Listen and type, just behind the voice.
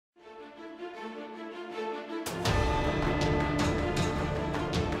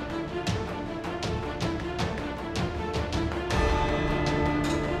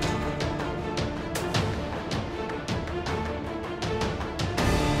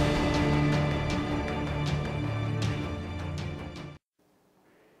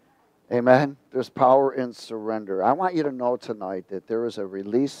Amen. There's power in surrender. I want you to know tonight that there is a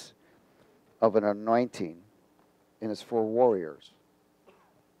release of an anointing, and it's for warriors.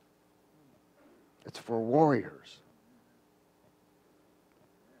 It's for warriors.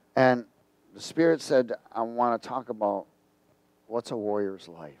 And the Spirit said, I want to talk about what's a warrior's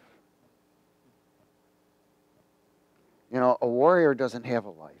life. You know, a warrior doesn't have a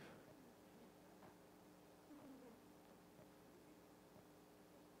life.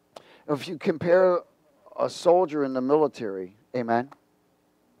 If you compare a soldier in the military, amen,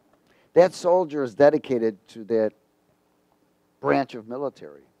 that soldier is dedicated to that branch of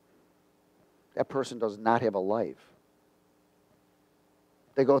military. That person does not have a life.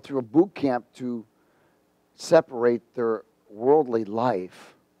 They go through a boot camp to separate their worldly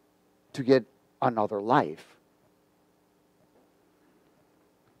life to get another life.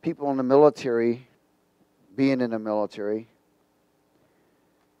 People in the military, being in the military,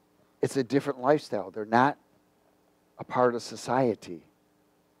 it's a different lifestyle. They're not a part of society.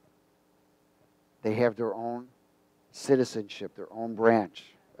 They have their own citizenship, their own branch,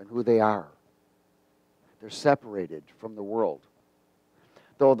 and who they are. They're separated from the world.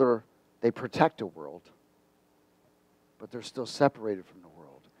 Though they protect the world, but they're still separated from the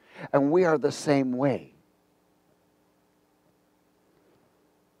world. And we are the same way.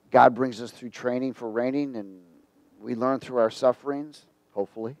 God brings us through training for reigning, and we learn through our sufferings,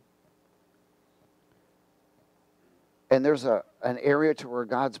 hopefully. And there's an area to where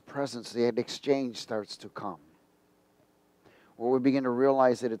God's presence, the exchange starts to come. Where we begin to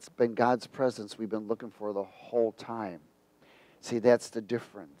realize that it's been God's presence we've been looking for the whole time. See, that's the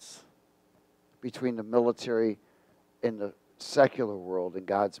difference between the military and the secular world and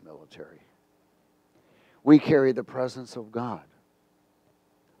God's military. We carry the presence of God.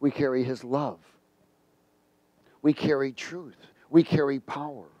 We carry His love. We carry truth. We carry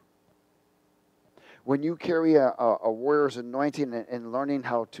power. When you carry a warrior's anointing and learning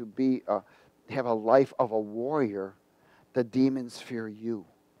how to have a life of a warrior, the demons fear you.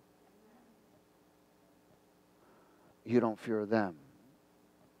 You don't fear them.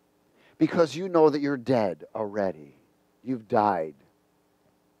 Because you know that you're dead already. You've died.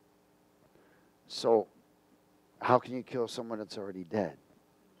 So, how can you kill someone that's already dead?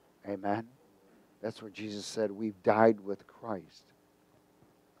 Amen? That's what Jesus said. We've died with Christ.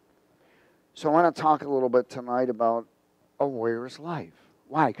 So I want to talk a little bit tonight about a warrior's life.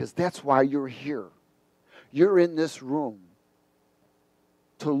 Why? Because that's why you're here. You're in this room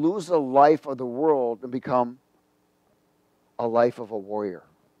to lose the life of the world and become a life of a warrior.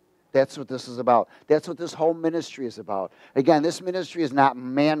 That's what this is about. That's what this whole ministry is about. Again, this ministry is not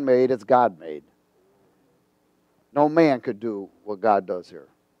man-made, it's God-made. No man could do what God does here.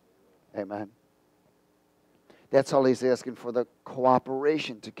 Amen. That's all He's asking for, the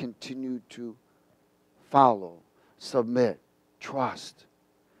cooperation to continue to follow, submit, trust.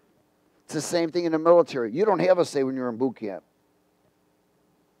 It's the same thing in the military. You don't have a say when you're in boot camp.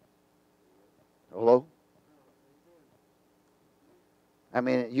 Hello? I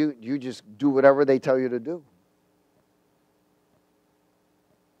mean, you just do whatever they tell you to do.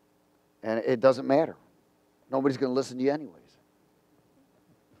 And it doesn't matter. Nobody's going to listen to you anyways.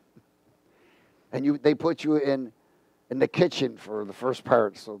 And they put you in the kitchen for the first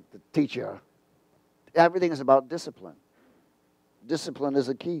part, so to teach you. Everything is about discipline. Discipline is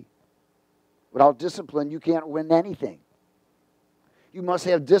a key. Without discipline, you can't win anything. You must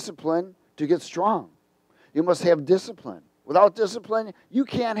have discipline to get strong. You must have discipline. Without discipline, you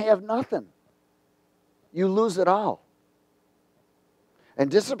can't have nothing. You lose it all. And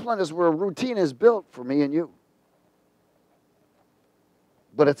discipline is where a routine is built for me and you.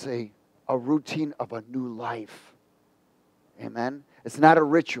 But it's a routine of a new life. Amen? It's not a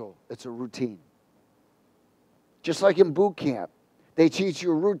ritual. It's a routine. Just like in boot camp, they teach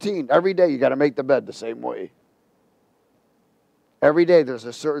you a routine. Every day you got to make the bed the same way. Every day there's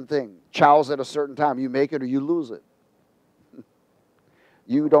a certain thing. Chow's at a certain time. You make it or you lose it.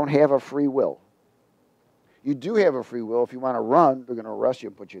 You don't have a free will. You do have a free will. If you want to run, they're going to arrest you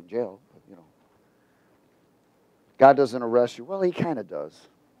and put you in jail. But, God doesn't arrest you. Well, He kind of does.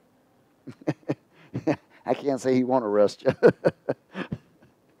 I can't say He won't arrest you.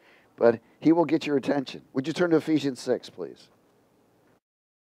 But He will get your attention. Would you turn to Ephesians 6, please?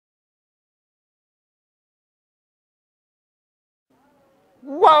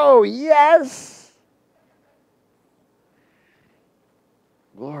 Whoa, yes!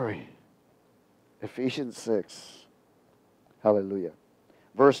 Glory. Ephesians 6. Hallelujah.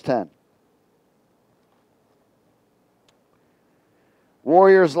 Verse 10.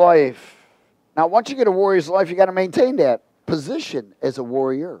 Warrior's life. Now, once you get a warrior's life, you got to maintain that position as a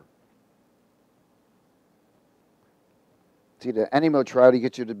warrior. See, the enemy will try to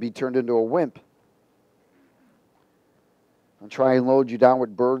get you to be turned into a wimp. And try and load you down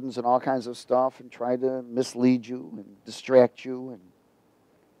with burdens and all kinds of stuff and try to mislead you and distract you.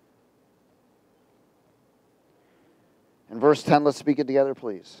 In verse 10, let's speak it together,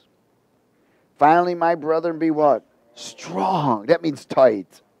 please. Finally, my brethren, be what? Strong. That means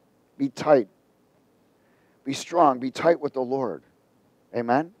tight. Be tight. Be strong. Be tight with the Lord.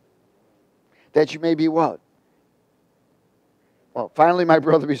 Amen? That you may be what? Well, finally, my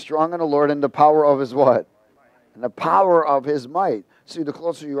brother, be strong in the Lord and the power of his what? And the power of his might. See, the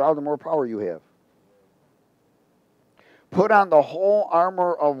closer you are, the more power you have. Put on the whole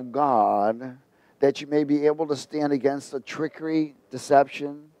armor of God that you may be able to stand against the trickery,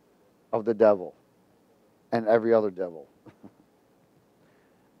 deception of the devil and every other devil.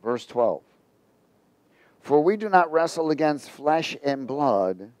 Verse 12. For we do not wrestle against flesh and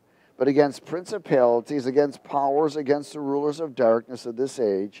blood, but against principalities, against powers, against the rulers of darkness of this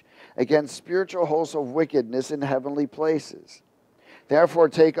age, against spiritual hosts of wickedness in heavenly places. Therefore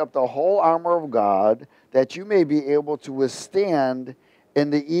take up the whole armor of God, that you may be able to withstand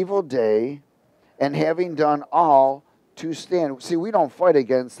in the evil day, and having done all, to stand. See, we don't fight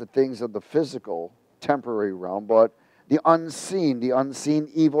against the things of the physical, temporary realm, but the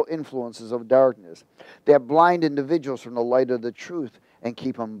unseen evil influences of darkness that blind individuals from the light of the truth and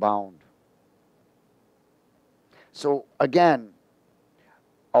keep them bound. So again,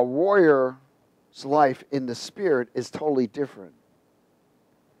 a warrior's life in the spirit is totally different.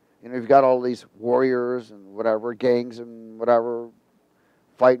 You know, you've got all these warriors and whatever, gangs and whatever,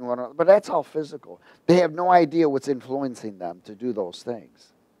 fighting one another, but that's all physical. They have no idea what's influencing them to do those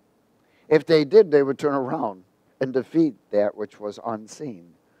things. If they did, they would turn around and defeat that which was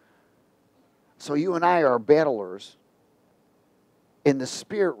unseen. So you and I are battlers in the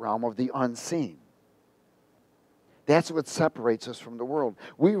spirit realm of the unseen. That's what separates us from the world.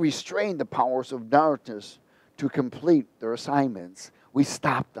 We restrain the powers of darkness to complete their assignments. We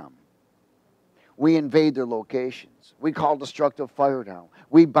stop them. We invade their locations. We call destructive fire down.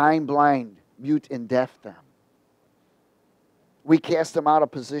 We bind, blind, mute, and deaf them. We cast them out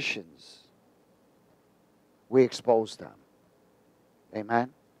of positions. We expose them.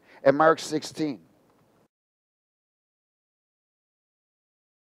 Amen? And Mark 16.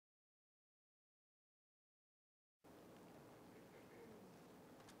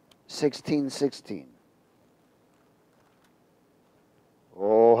 16:16.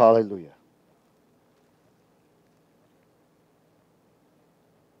 Oh, hallelujah.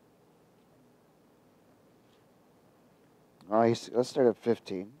 Let's start at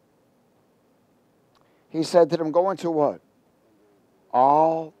 15. He said to them, go into what?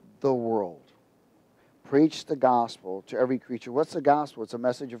 All the world. Preach the gospel to every creature. What's the gospel? It's a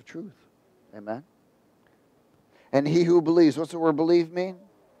message of truth. Amen? And he who believes, what's the word believe mean?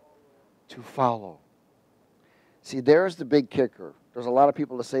 To follow. See, there's the big kicker. There's a lot of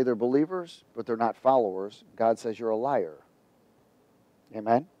people that say they're believers, but they're not followers. God says you're a liar.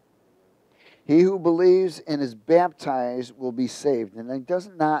 Amen? He who believes and is baptized will be saved. And he does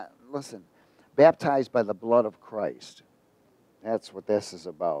not, listen, baptized by the blood of Christ. That's what this is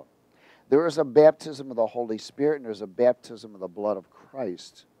about. There is a baptism of the Holy Spirit and there's a baptism of the blood of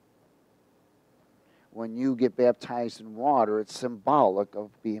Christ. When you get baptized in water, it's symbolic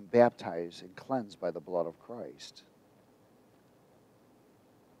of being baptized and cleansed by the blood of Christ.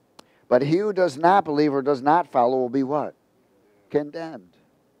 But he who does not believe or does not follow will be what? Condemned.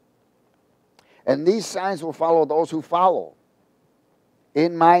 And these signs will follow those who follow.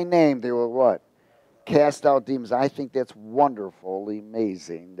 In my name they will what? Cast out demons. I think that's wonderfully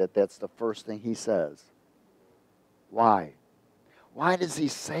amazing that that's the first thing he says. Why? Why does he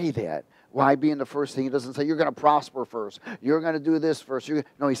say that? Why being the first thing? He doesn't say you're going to prosper first. You're going to do this first.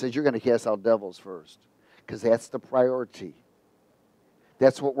 No, he says you're going to cast out devils first. Because that's the priority.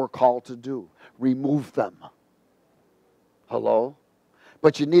 That's what we're called to do. Remove them. Hello?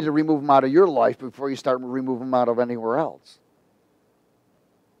 But you need to remove them out of your life before you start removing them out of anywhere else.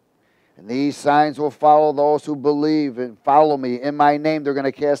 And these signs will follow those who believe and follow me. In my name, they're going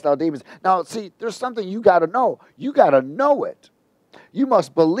to cast out demons. Now, see, there's something you got to know. You got to know it. You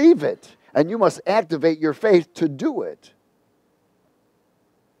must believe it. And you must activate your faith to do it.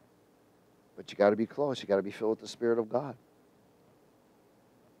 But you got to be close. You got to be filled with the Spirit of God.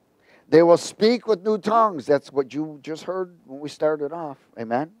 They will speak with new tongues. That's what you just heard when we started off.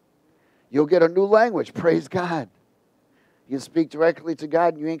 Amen? You'll get a new language. Praise God. You can speak directly to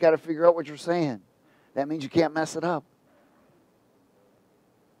God and you ain't got to figure out what you're saying. That means you can't mess it up.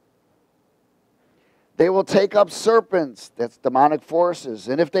 They will take up serpents. That's demonic forces.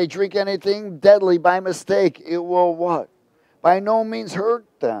 And if they drink anything deadly by mistake, it will what? By no means hurt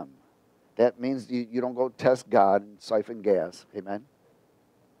them. That means you don't go test God and siphon gas. Amen.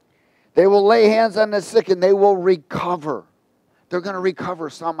 They will lay hands on the sick and they will recover. They're going to recover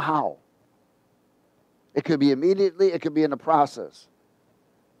somehow. It could be immediately, it could be in the process.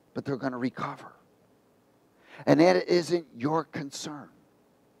 But they're going to recover. And that isn't your concern.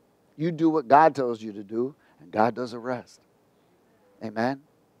 You do what God tells you to do, and God does the rest. Amen?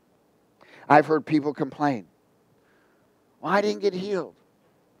 I've heard people complain. Well, I didn't get healed.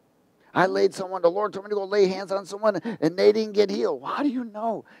 I laid someone, the Lord told me to go lay hands on someone, and they didn't get healed. Well, how do you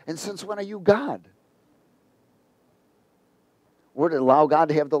know? And since when are you God? We're to allow God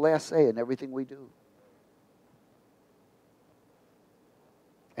to have the last say in everything we do.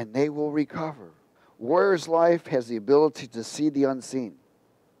 And they will recover. Warrior's life has the ability to see the unseen.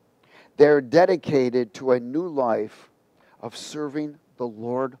 They're dedicated to a new life of serving the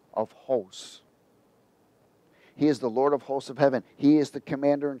Lord of hosts. He is the Lord of hosts of heaven. He is the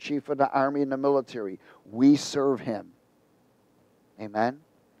commander-in-chief of the army and the military. We serve him. Amen?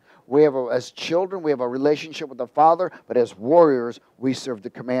 As children, we have a relationship with the Father, but as warriors, we serve the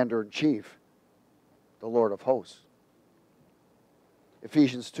commander-in-chief, the Lord of hosts.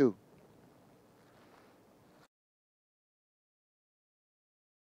 Ephesians 2.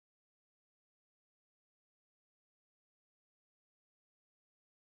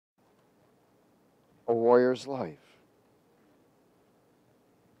 A warrior's life.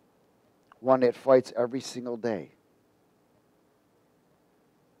 One that fights every single day.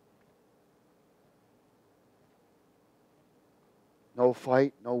 No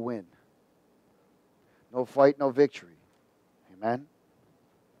fight, no win. No fight, no victory. Amen?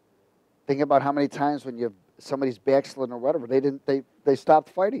 Think about how many times when somebody's backslidden or whatever, they stopped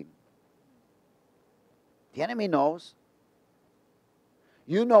fighting. The enemy knows.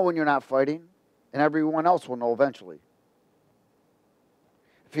 You know when you're not fighting, and everyone else will know eventually.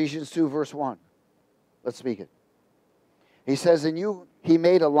 Ephesians 2, verse 1. Let's speak it. He says, "In you he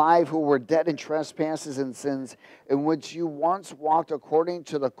made alive who were dead in trespasses and sins, in which you once walked according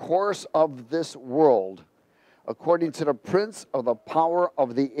to the course of this world, according to the prince of the power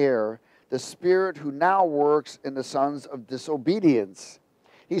of the air, the spirit who now works in the sons of disobedience."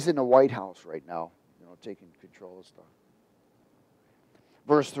 He's in the White House right now, taking control of stuff.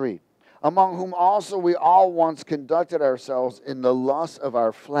 Verse 3. "Among whom also we all once conducted ourselves in the lust of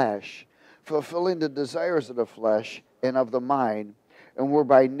our flesh, fulfilling the desires of the flesh and of the mind, and were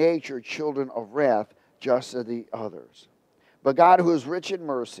by nature children of wrath, just as the others. But God, who is rich in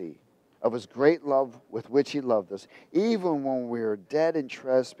mercy, of his great love with which he loved us, even when we were dead in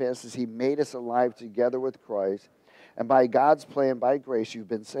trespasses, he made us alive together with Christ, and by God's plan, by grace, you've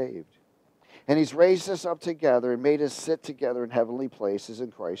been saved. And he's raised us up together and made us sit together in heavenly places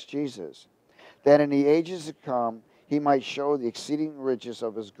in Christ Jesus, that in the ages to come he might show the exceeding riches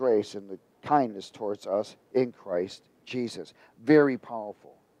of his grace and the kindness towards us in Christ Jesus." Very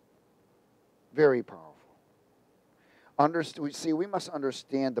powerful. Very powerful. We must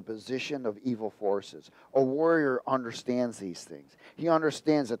understand the position of evil forces. A warrior understands these things. He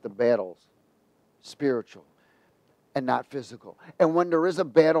understands that the battle's spiritual and not physical. And when there is a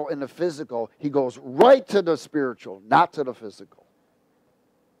battle in the physical, he goes right to the spiritual, not to the physical.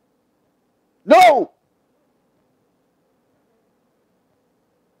 No!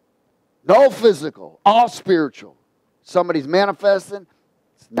 No physical, all spiritual. Somebody's manifesting,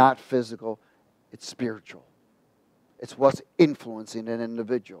 it's not physical, it's spiritual. It's what's influencing an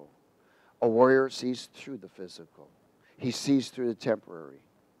individual. A warrior sees through the physical. He sees through the temporary.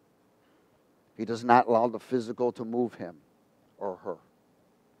 He does not allow the physical to move him or her.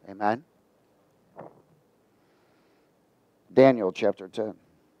 Amen? Daniel chapter 10.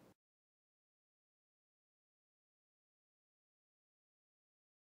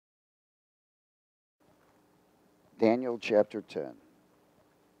 Daniel chapter 10.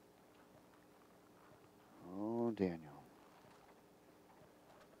 Oh, Daniel.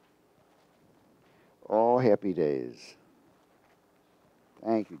 Oh, happy days.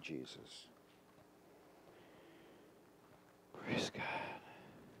 Thank you, Jesus. Praise God.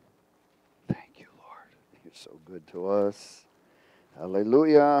 Thank you, Lord. You're so good to us.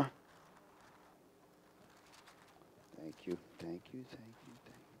 Hallelujah. Thank you, thank you, thank you,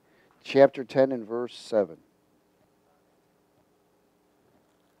 thank you. Chapter 10 and verse 7.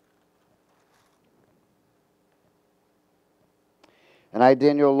 "And I,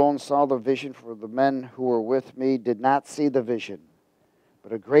 Daniel, alone saw the vision, for the men who were with me did not see the vision.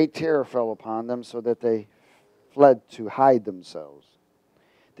 But a great terror fell upon them, so that they fled to hide themselves.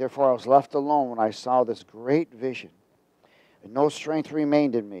 Therefore I was left alone when I saw this great vision, and no strength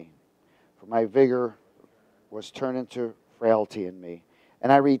remained in me, for my vigor was turned into frailty in me,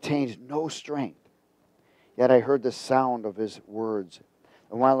 and I retained no strength. Yet I heard the sound of his words.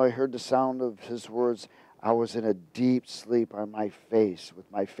 And while I heard the sound of his words, I was in a deep sleep on my face,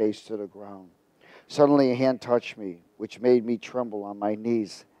 with my face to the ground. Suddenly a hand touched me, which made me tremble on my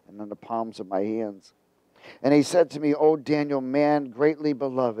knees and on the palms of my hands. And he said to me, O Daniel, man greatly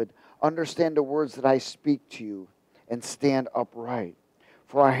beloved, understand the words that I speak to you, and stand upright.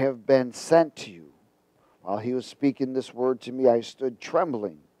 For I have been sent to you. While he was speaking this word to me, I stood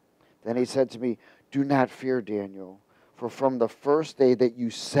trembling. Then he said to me, do not fear, Daniel, for from the first day that you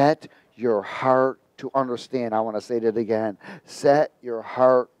set your heart to understand, I want to say that again, set your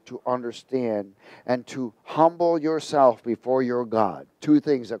heart to understand and to humble yourself before your God. Two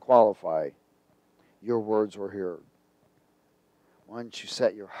things that qualify. Your words were heard. Once you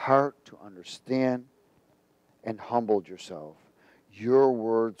set your heart to understand and humbled yourself, your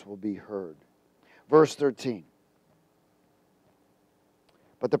words will be heard. Verse 13.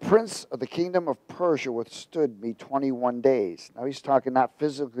 But the prince of the kingdom of Persia withstood me 21 days. Now he's talking not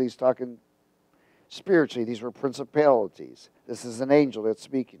physically, he's talking spiritually. These were principalities. This is an angel that's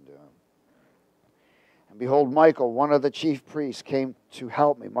speaking to him. And behold, Michael, one of the chief priests, came to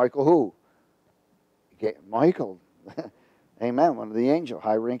help me. Michael who? Michael. Amen. One of the angel,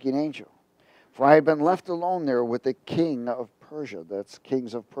 high-ranking angel. For I had been left alone there with the king of Persia. That's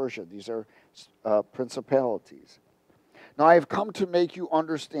kings of Persia. These are principalities. Now I have come to make you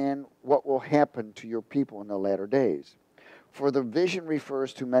understand what will happen to your people in the latter days. For the vision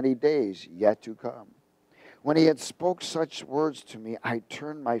refers to many days yet to come. When he had spoke such words to me, I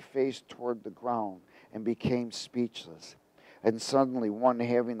turned my face toward the ground and became speechless. And suddenly one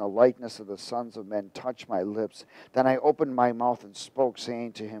having the likeness of the sons of men touched my lips. Then I opened my mouth and spoke,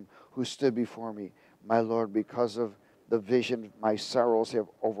 saying to him who stood before me, my Lord, because of the vision my sorrows have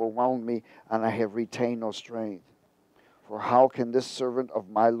overwhelmed me, and I have retained no strength. For how can this servant of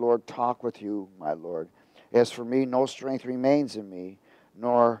my Lord talk with you, my Lord? As for me, no strength remains in me,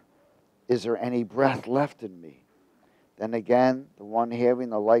 nor is there any breath left in me. Then again, the one having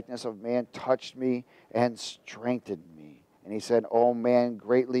the likeness of man touched me and strengthened me. And he said, O man,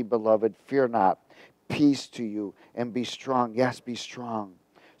 greatly beloved, fear not. Peace to you, and be strong. Yes, be strong.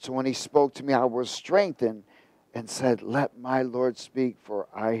 So when he spoke to me, I was strengthened and said, let my Lord speak, for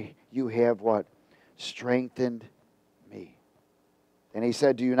you have what? Strengthened me. And he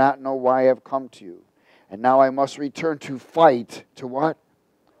said, do you not know why I have come to you? And now I must return to fight. To what?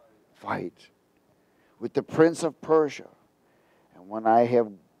 Fight. With the prince of Persia. And when I have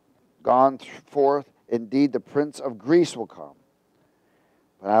gone forth, indeed the prince of Greece will come.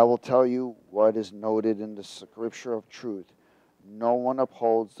 But I will tell you what is noted in the scripture of truth. No one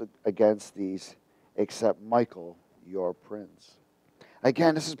upholds against these except Michael, your prince.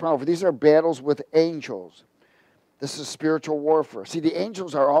 Again, this is powerful. These are battles with angels. This is spiritual warfare. See, the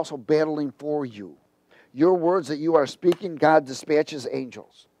angels are also battling for you. Your words that you are speaking, God dispatches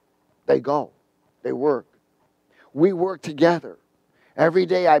angels. They go. They work. We work together. Every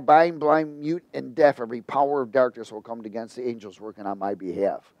day I bind, blind, mute, and deaf. Every power of darkness will come against the angels working on my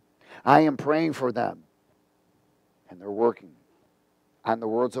behalf. I am praying for them. And they're working on the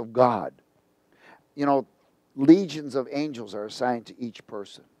words of God. You know, legions of angels are assigned to each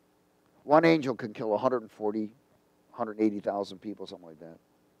person. One angel can kill 140, 180,000 people, something like that.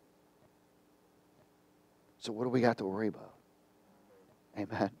 So what do we got to worry about?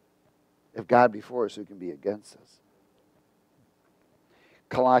 Amen. If God be for us, who can be against us?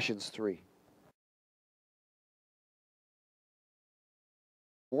 Colossians 3.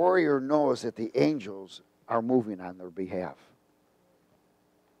 Warrior knows that the angels are moving on their behalf.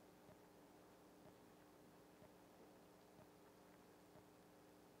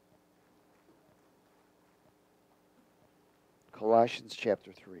 Colossians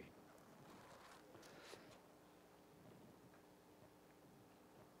chapter 3.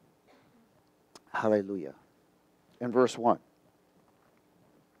 Hallelujah. In verse 1.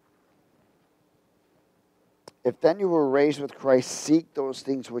 If then you were raised with Christ, seek those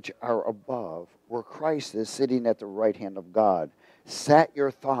things which are above, where Christ is sitting at the right hand of God. Set your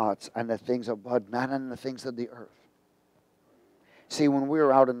thoughts on the things above, not on the things of the earth. See, when we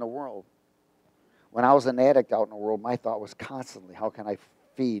were out in the world, when I was an addict out in the world, my thought was constantly, how can I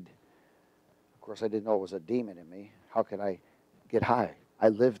feed? Of course, I didn't know it was a demon in me. How can I get high? I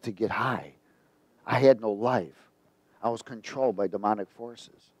lived to get high. I had no life. I was controlled by demonic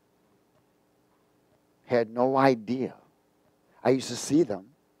forces. Had no idea. I used to see them.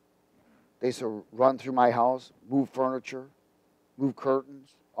 They used to run through my house, move furniture, move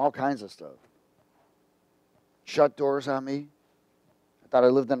curtains, all kinds of stuff. Shut doors on me. I thought I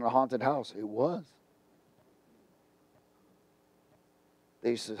lived in a haunted house. It was.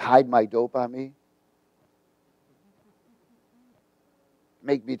 They used to hide my dope on me.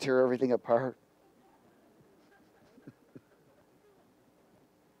 Make me tear everything apart.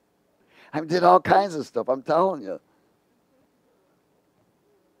 I did all kinds of stuff, I'm telling you.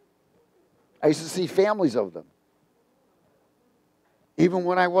 I used to see families of them. Even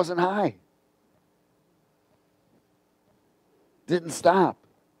when I wasn't high. Didn't stop.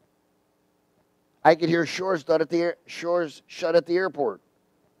 I could hear short shut at the airport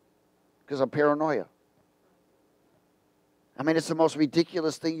because of paranoia. I mean, it's the most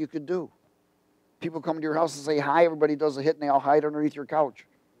ridiculous thing you could do. People come to your house and say hi, everybody does a hit, and they all hide underneath your couch.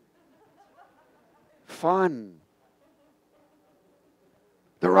 Fun.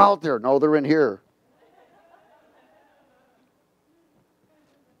 They're out there. No, they're in here.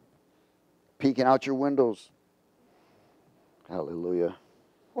 Peeking out your windows. Hallelujah.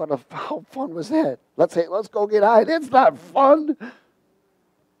 How fun was that? Let's go get high. That's not fun.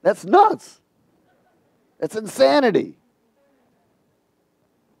 That's nuts. That's insanity.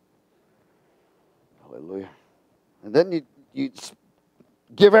 Hallelujah. And then you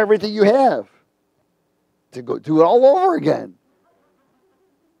give everything you have to go do it all over again.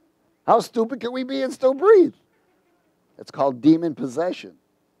 How stupid can we be and still breathe? It's called demon possession.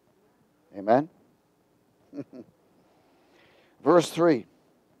 Amen? Verse 3.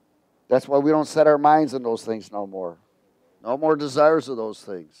 That's why we don't set our minds on those things no more. No more desires of those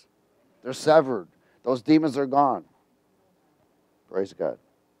things. They're severed. Those demons are gone. Praise God.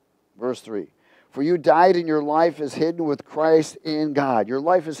 Verse 3. For you died and your life is hidden with Christ in God. Your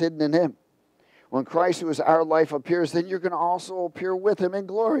life is hidden in Him. When Christ, who is our life, appears, then you're going to also appear with Him in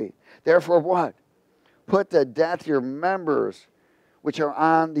glory. Therefore what? Put to death your members which are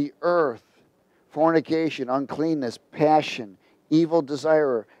on the earth. Fornication, uncleanness, passion, evil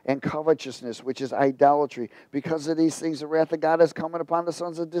desire, and covetousness, which is idolatry. Because of these things, the wrath of God is coming upon the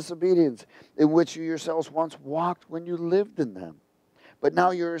sons of disobedience, in which you yourselves once walked when you lived in them. But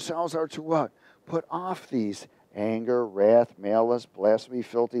now yourselves are to what? Put off these: anger, wrath, malice, blasphemy,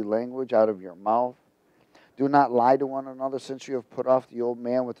 filthy language out of your mouth. Do not lie to one another, since you have put off the old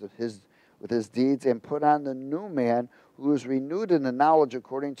man with his deeds, and put on the new man, who is renewed in the knowledge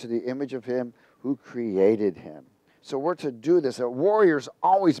according to the image of Him who created him. So we're to do this. A warrior's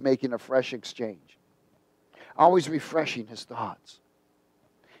always making a fresh exchange, always refreshing his thoughts.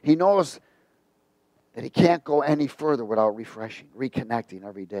 He knows that he can't go any further without refreshing, reconnecting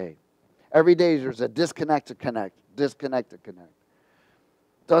every day. Every day there's a disconnect to connect, disconnect to connect.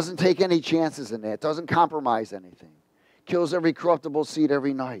 Doesn't take any chances in that. Doesn't compromise anything. Kills every corruptible seed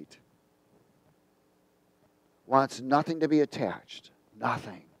every night. Wants nothing to be attached.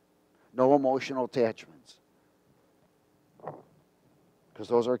 Nothing. No emotional attachments. Because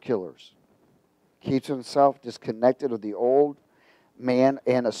those are killers. Keeps himself disconnected of the old man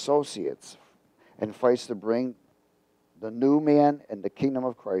and associates, and fights to bring the new man and the kingdom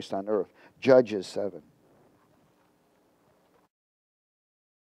of Christ on earth. Judges 7.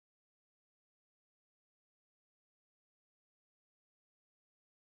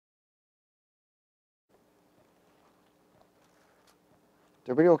 Is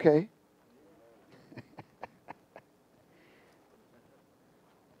everybody okay?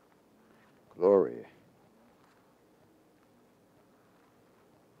 Glory.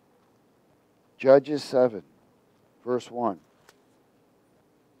 Judges 7, verse 1.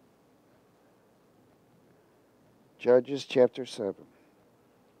 Judges chapter 7.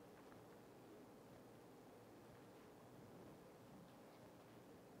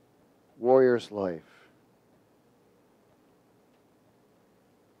 Warrior's life.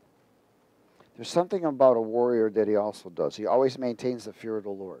 There's something about a warrior that he also does. He always maintains the fear of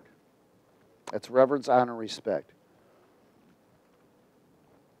the Lord. That's reverence, honor, respect.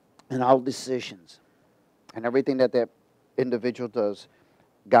 In all decisions and everything that individual does,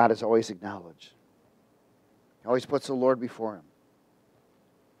 God is always acknowledged. He always puts the Lord before him,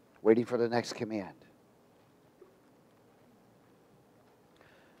 waiting for the next command.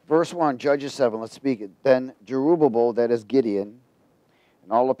 Verse 1, Judges 7, let's speak it. Then Jerubbaal, that is Gideon,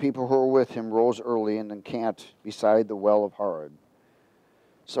 and all the people who were with him rose early and encamped beside the well of Harod,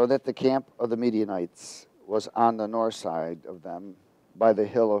 so that the camp of the Midianites was on the north side of them by the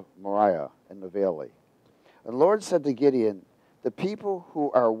hill of Moriah in the valley. And the Lord said to Gideon, the people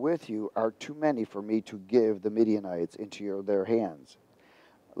who are with you are too many for me to give the Midianites into their hands,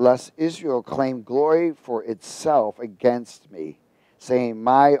 lest Israel claim glory for itself against me, saying,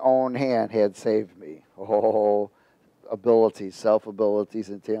 my own hand had saved me. Oh, abilities, self-abilities,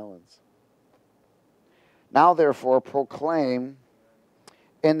 and talents. Now, therefore, proclaim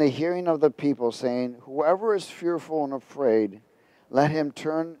in the hearing of the people, saying, whoever is fearful and afraid, let him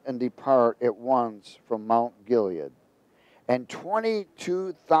turn and depart at once from Mount Gilead. And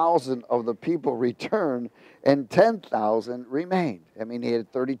 22,000 of the people returned, and 10,000 remained. I mean, he had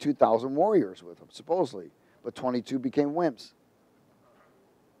 32,000 warriors with him, supposedly, but 22 became wimps.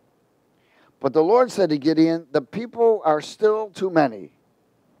 But the Lord said to Gideon, the people are still too many.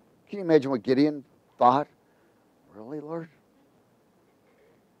 Can you imagine what Gideon thought? Really, Lord?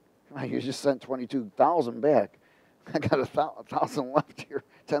 Come on, you just sent 22,000 back. I got 1,000 left here,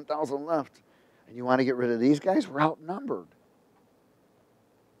 10,000 left. And you want to get rid of these guys? We're outnumbered.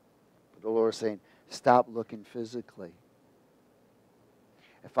 But the Lord is saying, stop looking physically.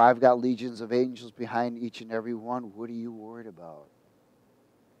 If I've got legions of angels behind each and every one, what are you worried about?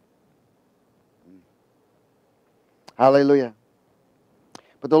 Hallelujah.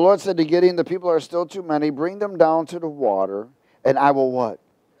 But the Lord said to Gideon, the people are still too many. Bring them down to the water, and I will what?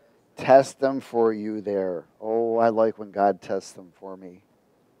 Test them for you there. Oh, I like when God tests them for me.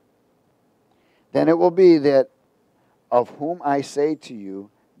 Then it will be that of whom I say to you,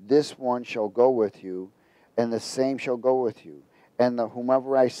 this one shall go with you, and the same shall go with you. And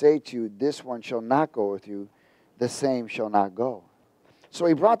whomever I say to you, this one shall not go with you, the same shall not go. So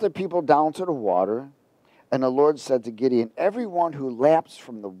he brought the people down to the water, and the Lord said to Gideon, everyone who laps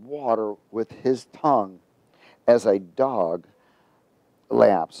from the water with his tongue as a dog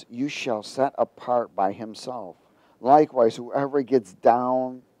laps, you shall set apart by himself. Likewise, whoever gets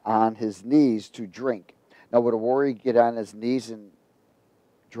down on his knees to drink. Now, would a warrior get on his knees and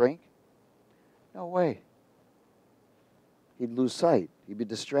drink? No way. He'd lose sight. He'd be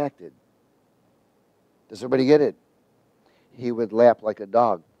distracted. Does everybody get it? He would lap like a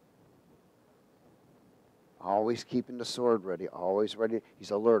dog. Always keeping the sword ready. Always ready. He's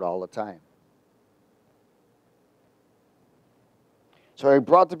alert all the time. So he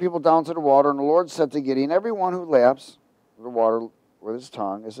brought the people down to the water, and the Lord said to Gideon, everyone who laps the water with his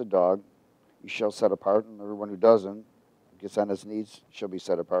tongue as a dog, you shall set apart, and everyone who doesn't, gets on his knees, shall be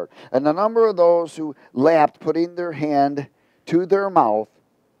set apart. And the number of those who lapped, putting their hand to their mouth,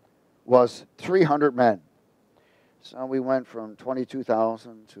 was 300 men. So we went from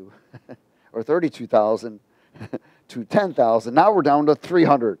 22,000 to, or 32,000 to 10,000. Now we're down to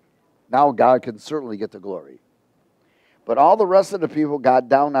 300. Now God can certainly get the glory. But all the rest of the people got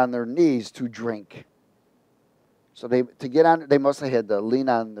down on their knees to drink. So to get on, they must have had to lean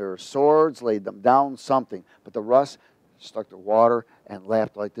on their swords, laid them down, something. But the rest stuck to water and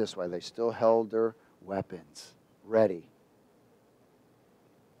lapped like this while they still held their weapons ready.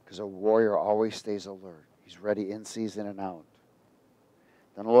 Because a warrior always stays alert. He's ready in season and out.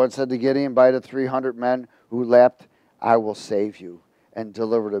 Then the Lord said to Gideon, by the 300 men who lapped, I will save you and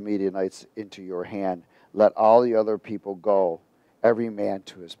deliver the Midianites into your hand. Let all the other people go, every man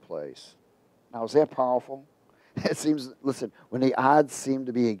to his place. Now, is that powerful? It seems, listen, when the odds seem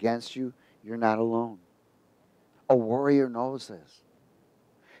to be against you, you're not alone. A warrior knows this.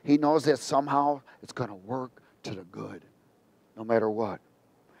 He knows that somehow it's going to work to the good, no matter what.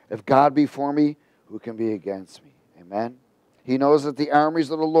 If God be for me, who can be against me? Amen? He knows that the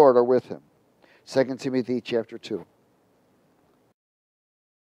armies of the Lord are with him. 2 Timothy chapter 2.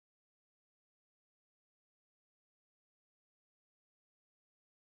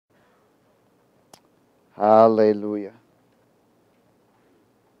 Hallelujah.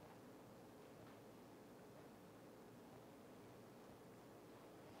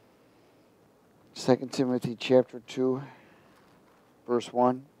 Second Timothy chapter 2, verse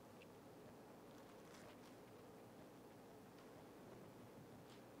 1.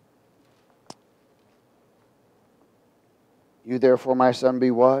 You therefore, my son,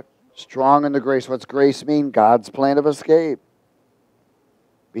 be what? Strong in the grace. What's grace mean? God's plan of escape.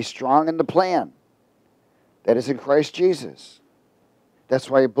 Be strong in the plan that is in Christ Jesus. That's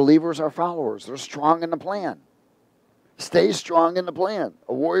why believers are followers. They're strong in the plan. Stay strong in the plan.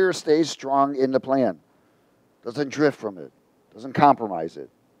 A warrior stays strong in the plan. Doesn't drift from it. Doesn't compromise it.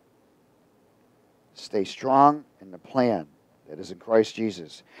 Stay strong in the plan that is in Christ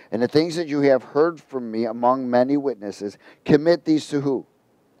Jesus. And the things that you have heard from me among many witnesses, commit these to who?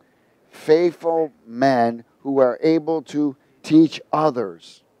 Faithful men who are able to teach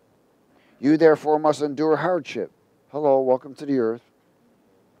others. You therefore must endure hardship. Hello, welcome to the earth.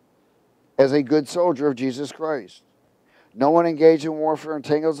 As a good soldier of Jesus Christ. No one engaged in warfare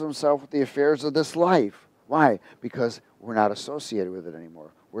entangles himself with the affairs of this life. Why? Because we're not associated with it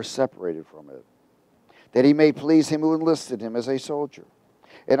anymore. We're separated from it. That he may please him who enlisted him as a soldier.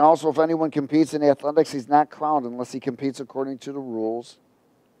 And also, if anyone competes in athletics, he's not crowned unless he competes according to the rules.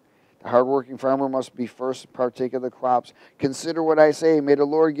 The hardworking farmer must be first partake of the crops. Consider what I say. May the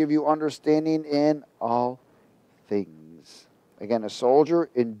Lord give you understanding in all things. Again, a soldier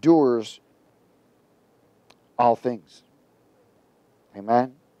endures all things.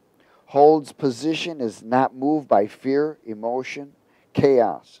 Amen? Holds position, is not moved by fear, emotion,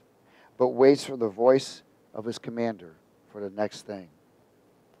 chaos, but waits for the voice of his commander for the next thing.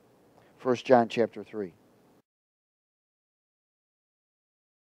 1 John chapter 3.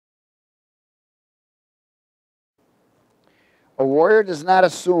 A warrior does not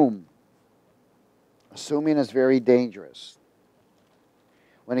assume. Assuming is very dangerous.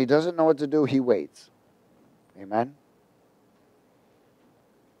 When he doesn't know what to do, he waits. Amen?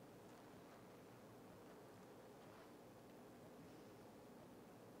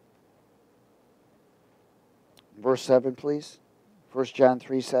 Verse 7, please. 1 John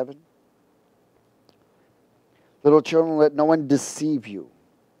 3:7. Little children, let no one deceive you.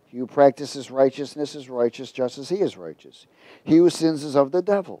 He who practices righteousness is righteous just as he is righteous. He who sins is of the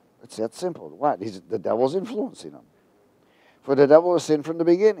devil. It's that simple. What? The devil's influencing him. For the devil has sinned from the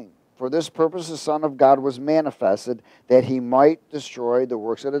beginning. For this purpose the Son of God was manifested, that he might destroy the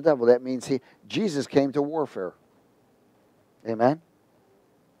works of the devil. That means Jesus came to warfare. Amen?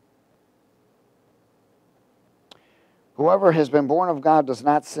 Whoever has been born of God does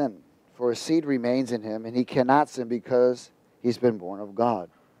not sin, for his seed remains in him, and he cannot sin because he's been born of God.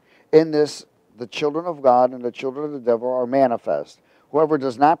 In this, the children of God and the children of the devil are manifest. Whoever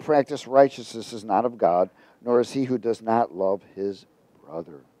does not practice righteousness is not of God, nor is he who does not love his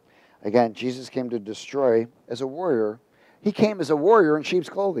brother. Again, Jesus came to destroy as a warrior. He came as a warrior in sheep's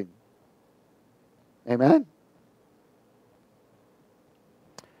clothing. Amen?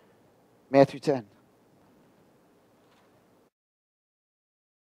 Matthew 10.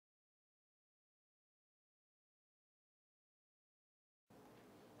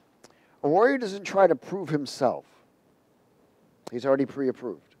 A warrior doesn't try to prove himself. He's already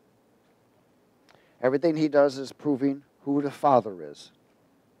pre-approved. Everything he does is proving who the Father is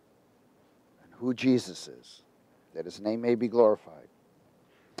and who Jesus is, that his name may be glorified.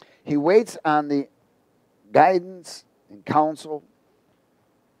 He waits on the guidance and counsel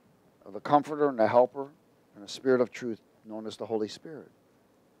of the Comforter and the Helper and the Spirit of truth known as the Holy Spirit.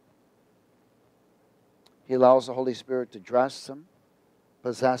 He allows the Holy Spirit to dress him,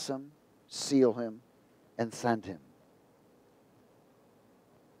 possess him, seal him, and send him.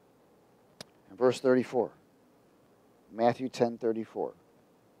 In verse 34, Matthew 10:34,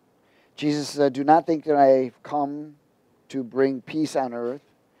 Jesus said, do not think that I've come to bring peace on earth.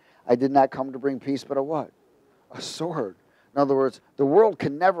 I did not come to bring peace, but a what? A sword. In other words, the world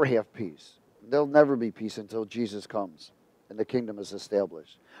can never have peace. There'll never be peace until Jesus comes and the kingdom is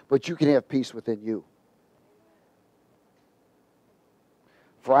established. But you can have peace within you.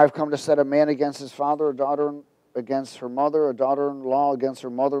 For I've come to set a man against his father, a daughter against her mother, a daughter-in-law against her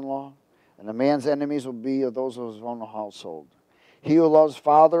mother-in-law, and a man's enemies will be of those of his own household. He who loves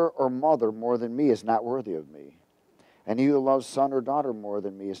father or mother more than me is not worthy of me. And he who loves son or daughter more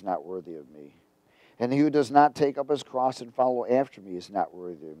than me is not worthy of me. And he who does not take up his cross and follow after me is not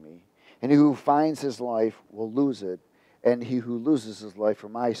worthy of me. And he who finds his life will lose it, and he who loses his life for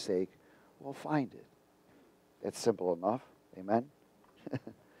my sake will find it. That's simple enough. Amen?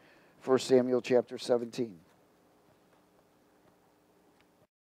 1 Samuel chapter 17.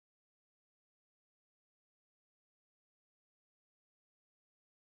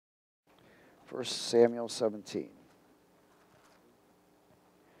 First Samuel 17.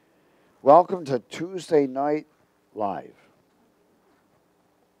 Welcome to Tuesday Night Live.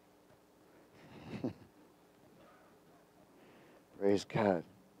 Praise God.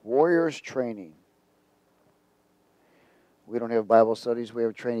 Warriors training. We don't have Bible studies, we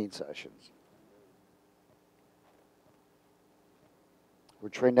have training sessions. We're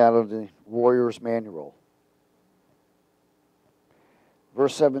trained out of the Warrior's Manual.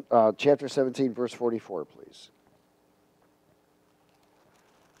 Chapter 17, verse 44, please.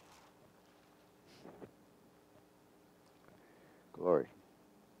 Glory.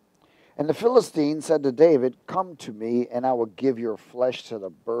 And the Philistine said to David, come to me, and I will give your flesh to the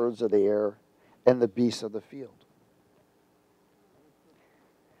birds of the air and the beasts of the field.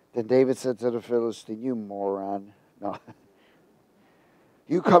 Then David said to the Philistine, you moron. No.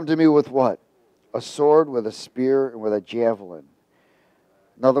 You come to me with what? A sword, with a spear, and with a javelin.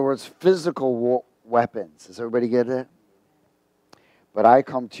 In other words, physical weapons. Does everybody get it? But I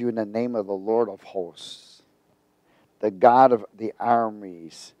come to you in the name of the Lord of hosts, the God of the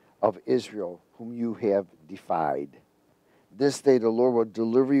armies of Israel, whom you have defied. This day the Lord will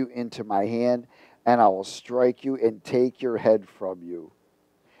deliver you into my hand, and I will strike you and take your head from you.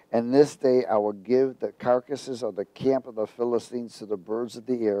 And this day I will give the carcasses of the camp of the Philistines to the birds of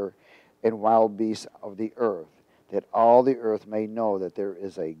the air and wild beasts of the earth, that all the earth may know that there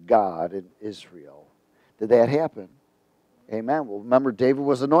is a God in Israel. Did that happen? Amen. Well, remember, David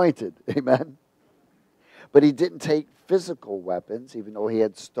was anointed. Amen. But he didn't take physical weapons, even though he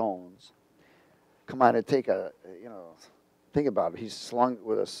had stones. Come on, think about it. He's slung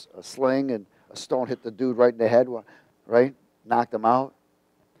with a sling, and a stone hit the dude right in the head, right? Knocked him out,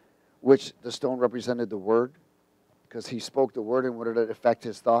 which the stone represented the word, because he spoke the word, and what did it affect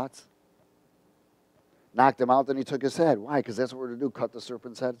his thoughts? Knocked him out, then he took his head. Why? Because that's what we're to do, cut the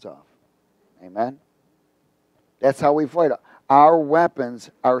serpent's heads off. Amen? That's how we fight. Our weapons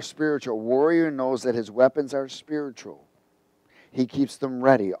are spiritual. Warrior knows that his weapons are spiritual. He keeps them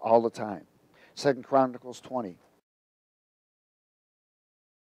ready all the time. 2 Chronicles 20.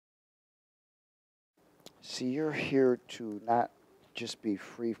 See, you're here to not just be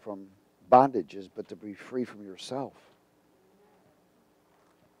free from bondages, but to be free from yourself.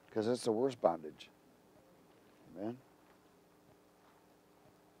 Because that's the worst bondage. Amen?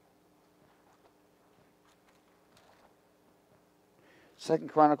 2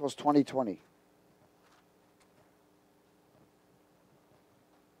 Chronicles 20:20.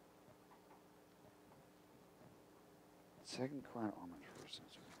 Second Chronicles.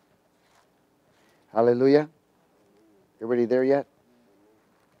 Hallelujah. Everybody there yet?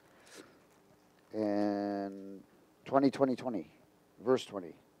 And 20, verse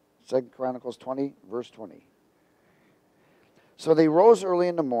 20. 2 Chronicles 20, verse 20. So they rose early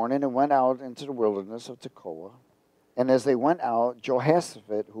in the morning and went out into the wilderness of Tekoa. And as they went out,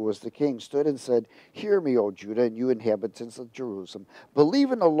 Jehoshaphat, who was the king, stood and said, "Hear me, O Judah, and you inhabitants of Jerusalem.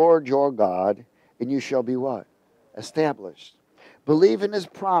 Believe in the Lord your God, and you shall be" what? Established. Believe in his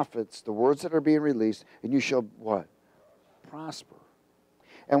prophets, the words that are being released, and you shall what? Prosper.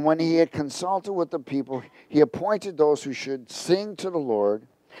 And when he had consulted with the people, he appointed those who should sing to the Lord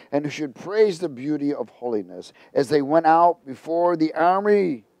and who should praise the beauty of holiness as they went out before the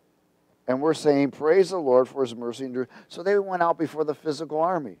army. And we're saying, praise the Lord for his mercy. So they went out before the physical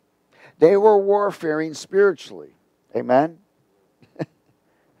army. They were warfaring spiritually. Amen?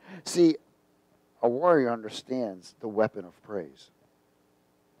 See, a warrior understands the weapon of praise.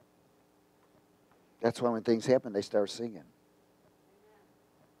 That's why when things happen, they start singing.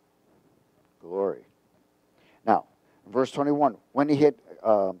 Glory. Now, verse 21.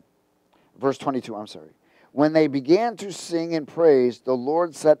 Verse 22, I'm sorry. When they began to sing and praise, the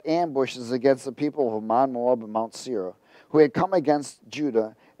Lord set ambushes against the people of Ammon, Moab, and Mount Seir, who had come against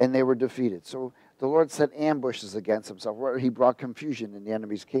Judah, and they were defeated. So the Lord set ambushes against himself, where he brought confusion in the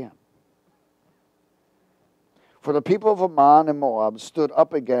enemy's camp. For the people of Ammon and Moab stood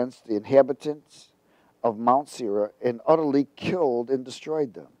up against the inhabitants of Mount Seir and utterly killed and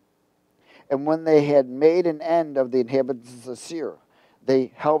destroyed them. And when they had made an end of the inhabitants of Seir,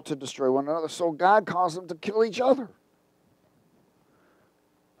 they helped to destroy one another. So God caused them to kill each other.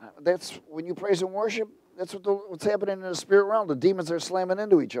 That's when you praise and worship, that's what's happening in the spirit realm. The demons are slamming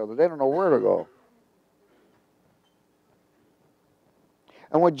into each other. They don't know where to go.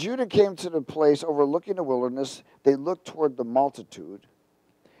 And when Judah came to the place overlooking the wilderness, they looked toward the multitude,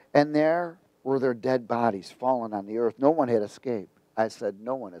 and there were their dead bodies fallen on the earth. No one had escaped. I said,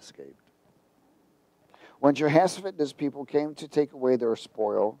 no one escaped. When Jehoshaphat and his people came to take away their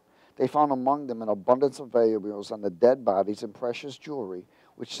spoil, they found among them an abundance of valuables on the dead bodies and precious jewelry,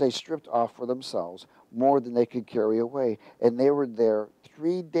 which they stripped off for themselves, more than they could carry away. And they were there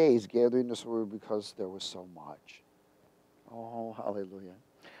 3 days gathering this wood because there was so much. Oh, hallelujah.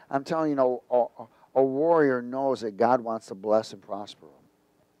 I'm telling you, a warrior knows that God wants to bless and prosper them.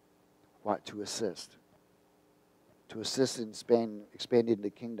 What? To assist. To assist in expanding the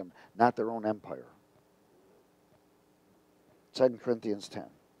kingdom, not their own empire. 2 Corinthians 10.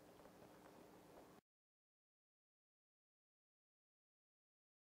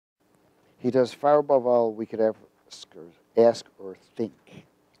 He does far above all we could ever ask or think.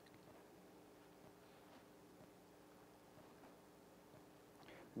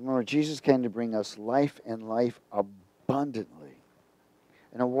 Remember, Jesus came to bring us life and life abundantly.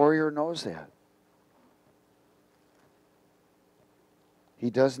 And a warrior knows that. He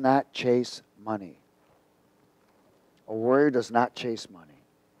does not chase money. A warrior does not chase money.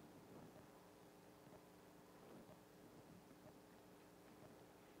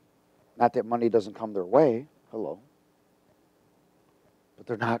 Not that money doesn't come their way. Hello. But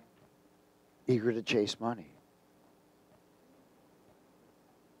they're not eager to chase money.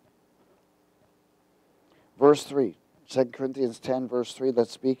 Verse 3. 2 Corinthians 10, verse 3.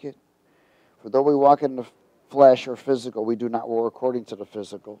 Let's speak it. For though we walk in the flesh or physical, we do not war according to the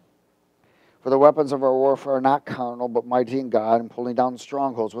physical. For the weapons of our warfare are not carnal, but mighty in God, and pulling down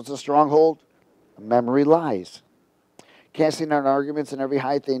strongholds. What's a stronghold? Memory lies. casting down arguments and every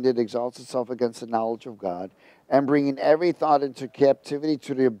high thing that exalts itself against the knowledge of God, and bringing every thought into captivity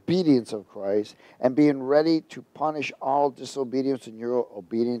to the obedience of Christ, and being ready to punish all disobedience when your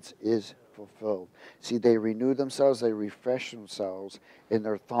obedience is fulfilled. See, they renew themselves, they refresh themselves in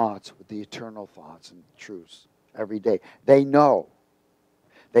their thoughts with the eternal thoughts and truths every day. They know.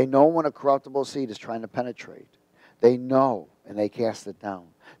 They know when a corruptible seed is trying to penetrate. They know, and they cast it down.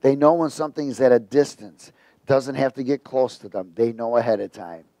 They know when something's at a distance, doesn't have to get close to them. They know ahead of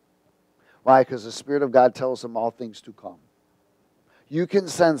time. Why? Because the Spirit of God tells them all things to come. You can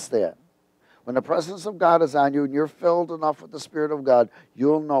sense that. When the presence of God is on you and you're filled enough with the Spirit of God,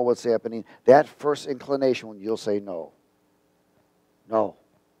 you'll know what's happening. That first inclination, when you'll say no. No.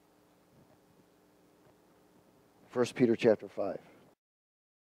 1 Peter chapter 5.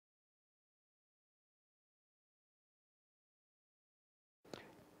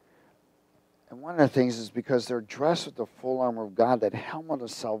 And one of the things is because they're dressed with the full armor of God, that helmet of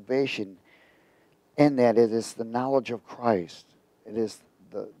salvation, in that it is the knowledge of Christ. It is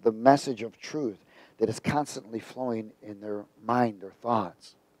the message of truth that is constantly flowing in their mind, their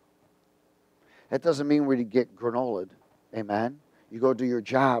thoughts. That doesn't mean we get granolaed. Amen? You go do your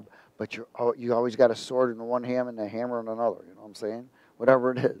job, but you always got a sword in one hand and a hammer in another. You know what I'm saying?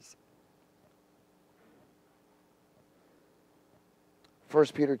 Whatever it is. 1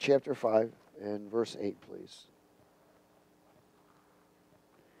 Peter chapter 5 and verse 8, please.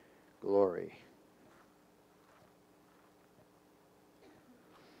 Glory.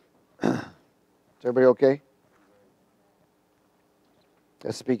 Is everybody okay?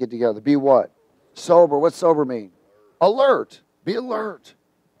 Let's speak it together. Be what? Sober. What's sober mean? Alert. Be alert.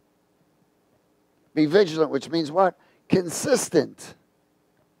 Be vigilant, which means what? Consistent.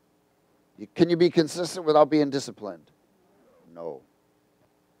 Can you be consistent without being disciplined? No.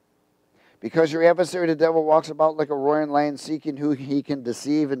 Because your adversary, the devil, walks about like a roaring lion, seeking who he can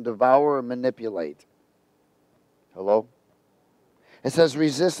deceive and devour and manipulate. Hello? It says,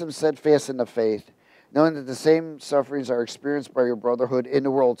 resist him steadfast in the faith, knowing that the same sufferings are experienced by your brotherhood in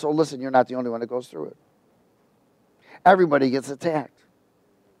the world. So listen, you're not the only one that goes through it. Everybody gets attacked.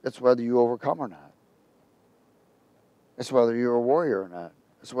 It's whether you overcome or not. It's whether you're a warrior or not.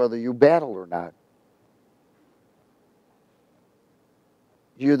 It's whether you battle or not.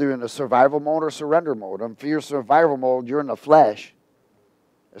 You're either in a survival mode or surrender mode. And if you're survival mode, you're in the flesh.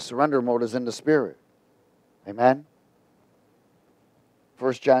 The surrender mode is in the spirit. Amen?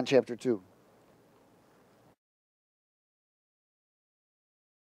 1 John chapter 2.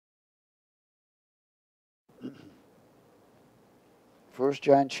 First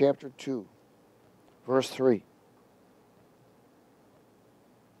John chapter 2, verse 3.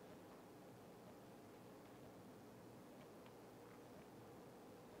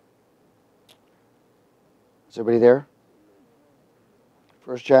 Is everybody there?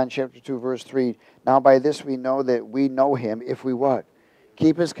 1 John chapter 2, verse 3. Now by this we know that we know him if we what?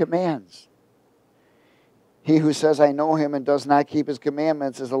 Keep his commands. He who says, I know him, and does not keep his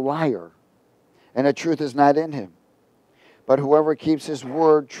commandments is a liar, and the truth is not in him. But whoever keeps his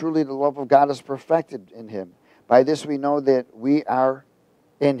word, truly the love of God is perfected in him. By this we know that we are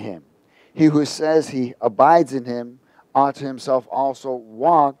in him. He who says he abides in him ought to himself also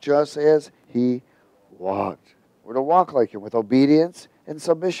walk just as he walked. We're to walk like him with obedience and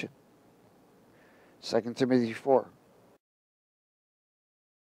submission. 2 Timothy 4.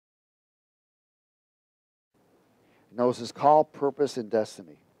 He knows his call, purpose, and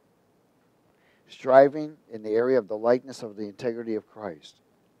destiny. Striving in the area of the likeness of the integrity of Christ.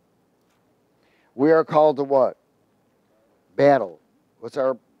 We are called to what? Battle. What's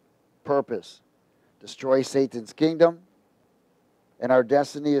our purpose? Destroy Satan's kingdom. And our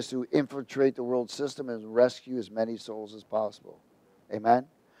destiny is to infiltrate the world system and rescue as many souls as possible. Amen?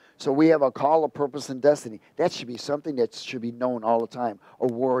 So we have a call, a purpose, and destiny. That should be something that should be known all the time. A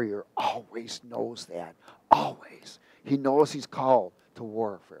warrior always knows that. Always. He knows he's called to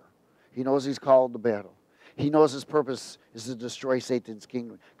warfare. He knows he's called to battle. He knows his purpose is to destroy Satan's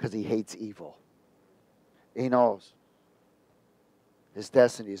kingdom because he hates evil. He knows his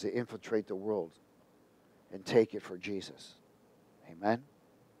destiny is to infiltrate the world and take it for Jesus. Amen?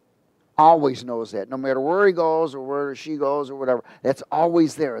 Always knows that. No matter where he goes or where she goes or whatever, that's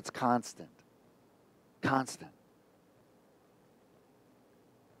always there. It's constant. Constant.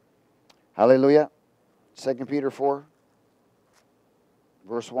 Hallelujah. 2 Peter 4,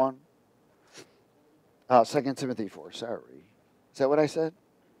 verse 1. 2 Timothy 4, sorry. Is that what I said?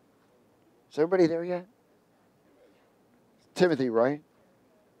 Is everybody there yet? Timothy, right?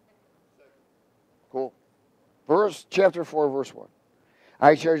 Cool. Chapter 4, verse 1.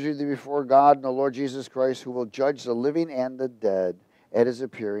 I charge you before God and the Lord Jesus Christ, who will judge the living and the dead at his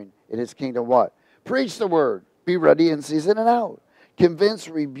appearing in his kingdom. What? Preach the word. Be ready in season and out. Convince,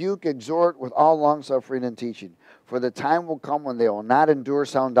 rebuke, exhort with all longsuffering and teaching. For the time will come when they will not endure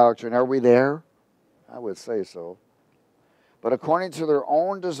sound doctrine. Are we there? I would say so. But according to their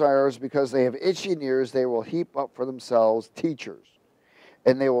own desires, because they have itching ears, they will heap up for themselves teachers.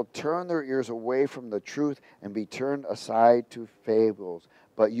 And they will turn their ears away from the truth and be turned aside to fables.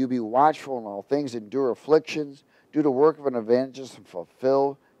 But you be watchful in all things, endure afflictions, do the work of an evangelist, and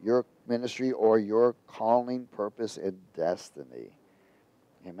fulfill your ministry or your calling, purpose, and destiny.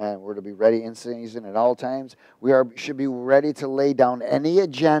 Amen. We're to be ready in season at all times. Should be ready to lay down any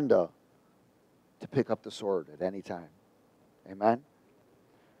agenda to pick up the sword at any time. Amen.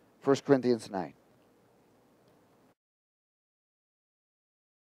 1 Corinthians 9.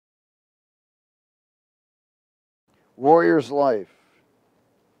 Warrior's life.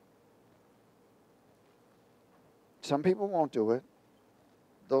 Some people won't do it.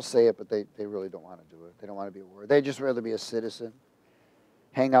 They'll say it, but they really don't want to do it. They don't want to be a warrior. They'd just rather be a citizen,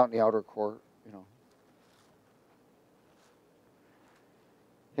 hang out in the outer court,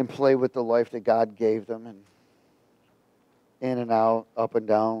 and play with the life that God gave them, and in and out, up and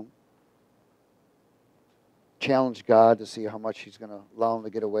down. Challenge God to see how much he's going to allow them to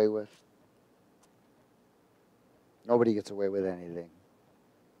get away with. Nobody gets away with anything.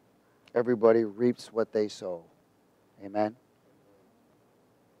 Everybody reaps what they sow. Amen?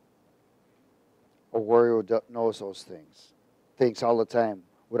 A warrior knows those things. Thinks all the time,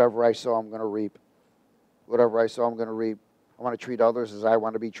 whatever I sow, I'm going to reap. Whatever I sow, I'm going to reap. I want to treat others as I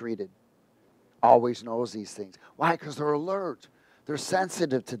want to be treated. Always knows these things. Why? Because they're alert. They're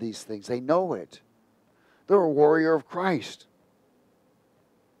sensitive to these things. They know it. They're a warrior of Christ.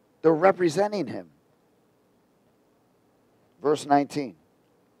 They're representing him. Verse 19.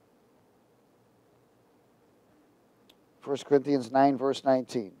 1 Corinthians 9, verse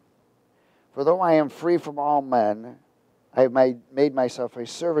 19. For though I am free from all men, I have made myself a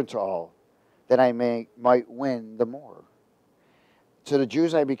servant to all, that I might win the more. To the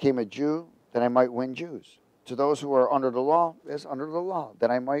Jews I became a Jew, that I might win Jews. To those who are under the law, as under the law,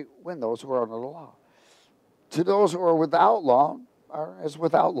 that I might win those who are under the law. To those who are without law, are as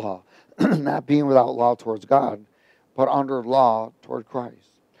without law, not being without law towards God, but under law toward Christ,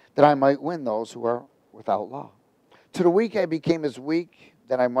 that I might win those who are without law. To the weak I became as weak,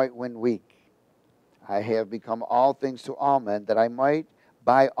 that I might win weak. I have become all things to all men, that I might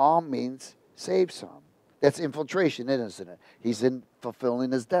by all means save some. That's infiltration, isn't it? He's in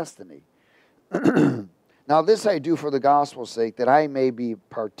fulfilling his destiny. Now this I do for the gospel's sake, that I may be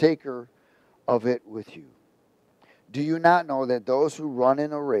partaker of it with you. Do you not know that those who run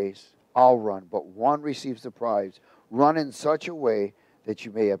in a race all run, but one receives the prize? Run in such a way that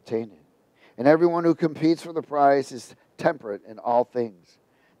you may obtain it. And everyone who competes for the prize is temperate in all things.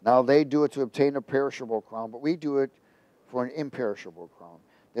 Now they do it to obtain a perishable crown, but we do it for an imperishable crown.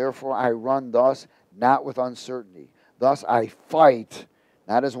 Therefore I run thus, not with uncertainty. Thus I fight,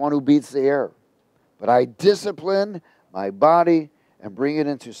 not as one who beats the air, but I discipline my body and bring it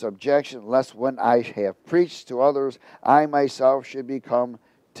into subjection, lest when I have preached to others, I myself should become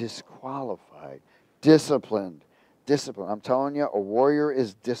disqualified. Disciplined. Discipline. I'm telling you, a warrior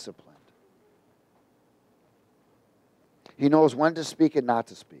is disciplined. He knows when to speak and not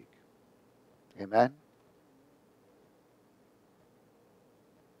to speak. Amen?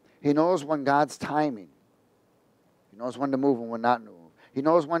 He knows when God's timing. He knows when to move and when not to move. He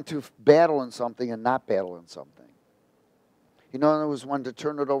knows when to battle in something and not battle in something. He knows when to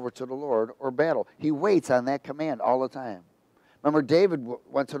turn it over to the Lord or battle. He waits on that command all the time. Remember, David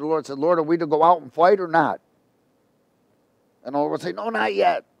went to the Lord and said, Lord, are we to go out and fight or not? And the Lord would say, no, not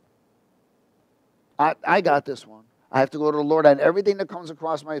yet. I got this one. I have to go to the Lord on everything that comes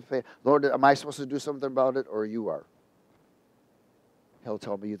across my face. Lord, am I supposed to do something about it or you are? He'll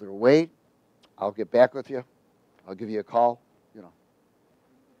tell me either wait, I'll get back with you, I'll give you a call,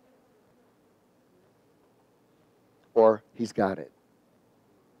 Or he's got it.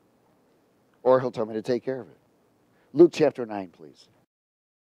 Or he'll tell me to take care of it. Luke chapter 9, please.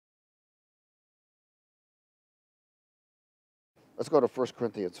 Let's go to 1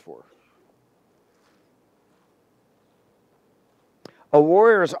 Corinthians 4. A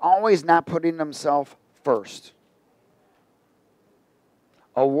warrior is always not putting himself first.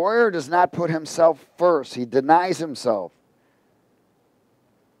 A warrior does not put himself first. He denies himself.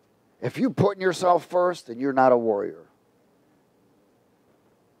 If you're putting yourself first, then you're not a warrior.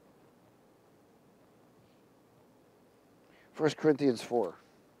 First Corinthians 4.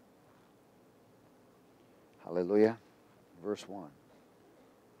 Hallelujah. Verse 1.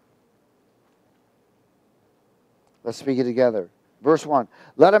 Let's speak it together. Verse 1.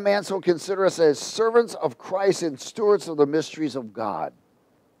 Let a man so consider us as servants of Christ and stewards of the mysteries of God.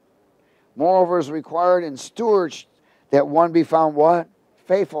 Moreover, is required in stewards that one be found what?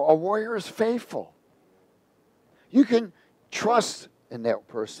 Faithful. A warrior is faithful. You can trust in that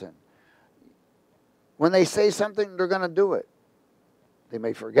person. When they say something, they're going to do it. They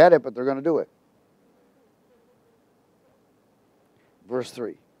may forget it, but they're going to do it. Verse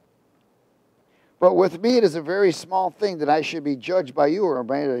 3. But with me it is a very small thing that I should be judged by you or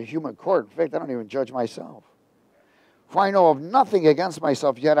by a human court. In fact, I don't even judge myself. For I know of nothing against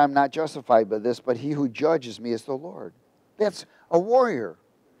myself, yet I'm not justified by this, but he who judges me is the Lord. That's a warrior.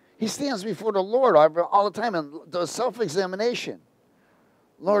 He stands before the Lord all the time and does self-examination.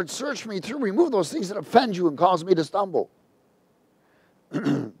 Lord, search me through, remove those things that offend you and cause me to stumble.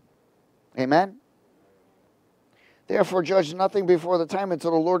 Amen? Therefore, judge nothing before the time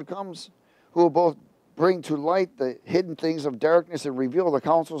until the Lord comes, who will both bring to light the hidden things of darkness and reveal the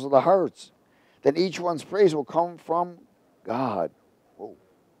counsels of the hearts. Then each one's praise will come from God. Whoa.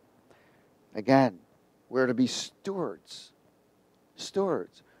 Again, we're to be stewards.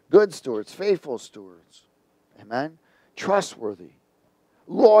 Stewards. Good stewards. Faithful stewards. Amen? Trustworthy.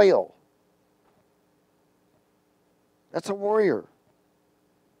 Loyal. That's a warrior.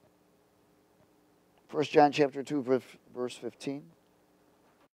 1 John chapter 2, verse 15.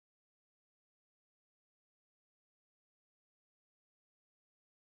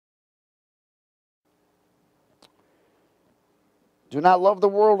 Do not love the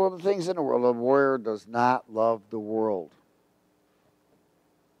world or the things in the world. A warrior does not love the world.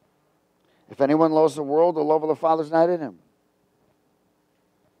 If anyone loves the world, the love of the Father is not in him.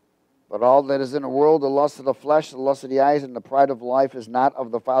 But all that is in the world, the lust of the flesh, the lust of the eyes, and the pride of life is not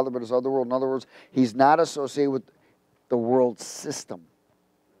of the Father, but is of the world. In other words, he's not associated with the world system.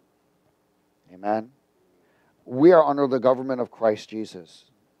 Amen? We are under the government of Christ Jesus.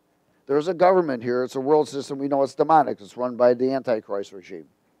 There's a government here. It's a world system. We know it's demonic. It's run by the Antichrist regime.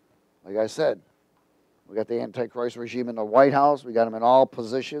 Like I said, we got the Antichrist regime in the White House. We got them in all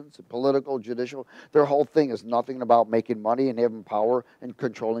positions, political, judicial. Their whole thing is nothing about making money and having power and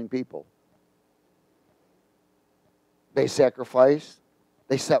controlling people. They sacrifice.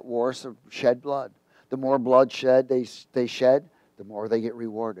 They set wars to shed blood. The more blood they shed, the more they get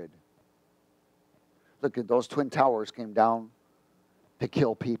rewarded. Look at those Twin Towers came down to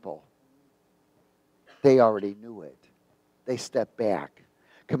kill people. They already knew it. They stepped back.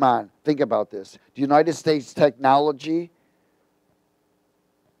 Come on, think about this. The United States technology,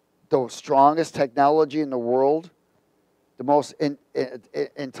 the strongest technology in the world, the most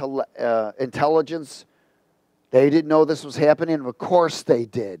intelligence, they didn't know this was happening. Of course they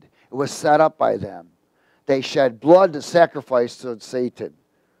did. It was set up by them. They shed blood to sacrifice to Satan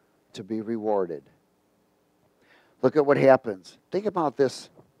to be rewarded. Look at what happens. Think about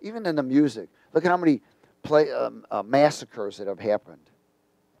this, even in the music. Look at how many massacres that have happened.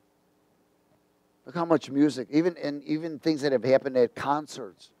 Look how much music, even things that have happened at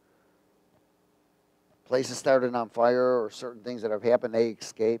concerts. Places started on fire or certain things that have happened, they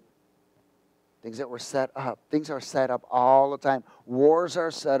escape. Things that were set up. Things are set up all the time. Wars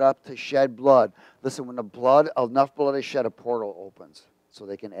are set up to shed blood. Listen, when enough blood is shed, a portal opens so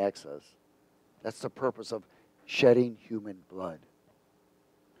they can access. That's the purpose of shedding human blood.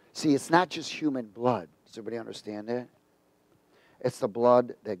 See, it's not just human blood. Does everybody understand that? It's the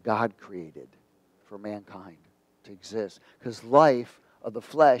blood that God created for mankind to exist. Because life of the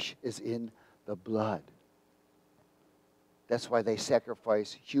flesh is in the blood. That's why they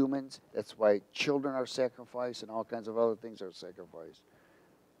sacrifice humans. That's why children are sacrificed and all kinds of other things are sacrificed.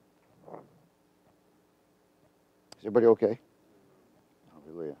 Is everybody okay?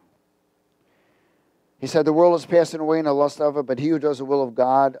 Hallelujah. He said, the world is passing away in the lust of it, but he who does the will of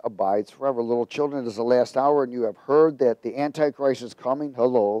God abides forever. Little children, it is the last hour, and you have heard that the Antichrist is coming.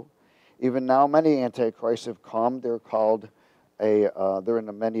 Hello. Even now, many Antichrists have come. They're called they're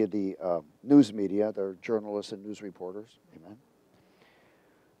in many of the news media. They're journalists and news reporters. Amen.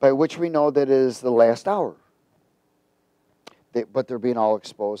 By which we know that it is the last hour. But they're being all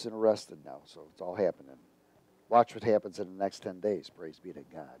exposed and arrested now, so it's all happening. Watch what happens in the next 10 days. Praise be to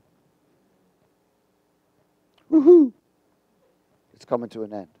God. Woohoo! It's coming to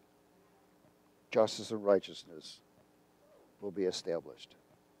an end. Justice and righteousness will be established.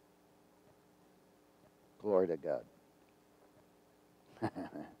 Glory to God.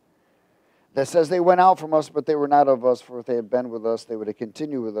 That says they went out from us, but they were not of us. For if they had been with us, they would have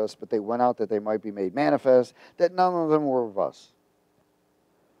continued with us. But they went out that they might be made manifest, that none of them were of us.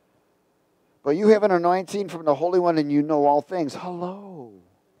 But you have an anointing from the Holy One, and you know all things. Hello.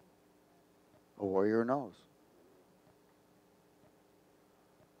 A warrior knows.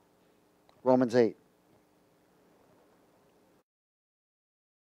 Romans 8.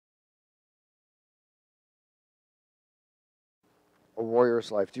 A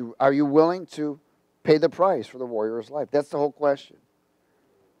warrior's life. Are you willing to pay the price for the warrior's life? That's the whole question.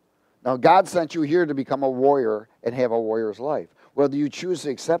 Now, God sent you here to become a warrior and have a warrior's life. Whether you choose to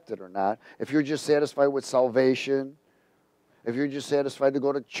accept it or not, if you're just satisfied with salvation, if you're just satisfied to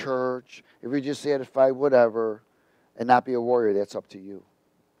go to church, if you're just satisfied whatever, and not be a warrior, that's up to you.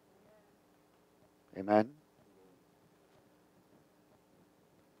 Amen?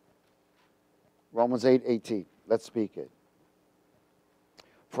 Romans 8:18. Let's speak it.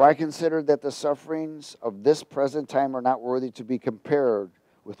 For I consider that the sufferings of this present time are not worthy to be compared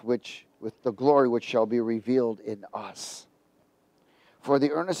with the glory which shall be revealed in us. For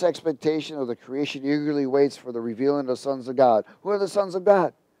the earnest expectation of the creation eagerly waits for the revealing of the sons of God. Who are the sons of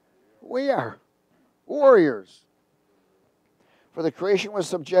God? We are. Warriors. For the creation was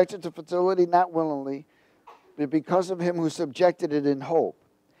subjected to fertility not willingly, but because of him who subjected it in hope.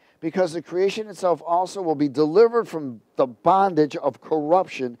 Because the creation itself also will be delivered from the bondage of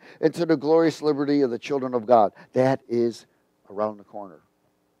corruption into the glorious liberty of the children of God. That is around the corner.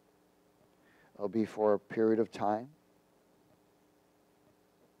 It'll be for a period of time.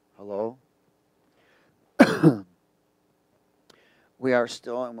 Hello? We are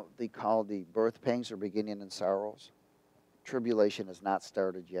still in what they call the birth pangs or beginning in sorrows. Tribulation has not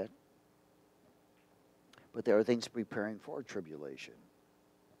started yet. But there are things preparing for tribulation.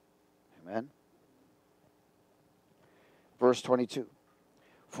 Amen? Verse 22.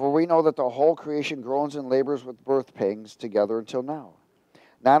 For we know that the whole creation groans and labors with birth pangs together until now.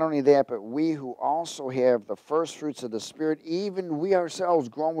 Not only that, but we who also have the first fruits of the Spirit, even we ourselves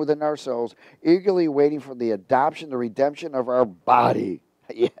groan within ourselves, eagerly waiting for the adoption, the redemption of our body.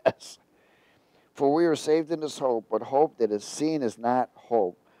 Yes. For we are saved in this hope, but hope that is seen is not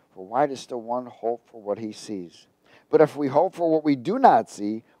hope. For why does still one hope for what he sees? But if we hope for what we do not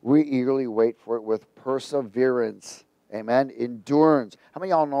see, we eagerly wait for it with perseverance. Amen. Endurance. How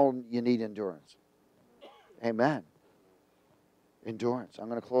many of y'all know you need endurance? Amen. Endurance. I'm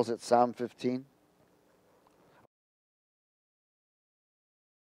going to close at Psalm 15.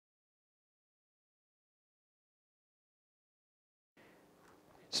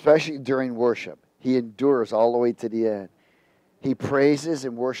 Especially during worship. He endures all the way to the end. He praises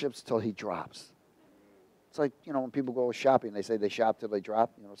and worships till he drops. It's like, when people go shopping, they say they shop till they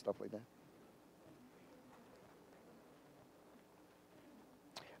drop, stuff like that.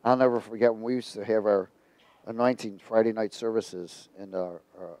 I'll never forget when we used to have our anointing Friday night services in a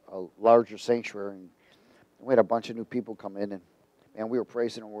larger sanctuary. And we had a bunch of new people come in, and we were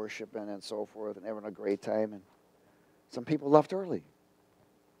praising and worshiping and so forth and having a great time. And some people left early.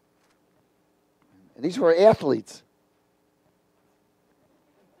 And these were athletes.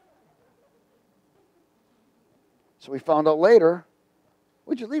 So we found out later,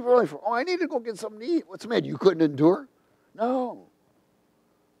 what'd you leave early for? Oh, I need to go get something to eat. What's the matter? You couldn't endure? No.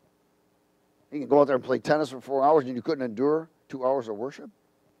 You can go out there and play tennis for 4 hours and you couldn't endure 2 hours of worship?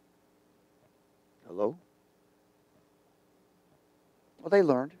 Hello? Well, they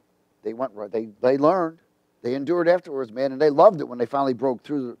learned. They went right. They learned. They endured afterwards, man, and they loved it when they finally broke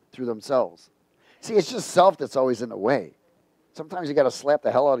through themselves. See, it's just self that's always in the way. Sometimes you got to slap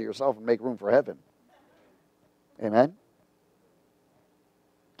the hell out of yourself and make room for heaven. Amen?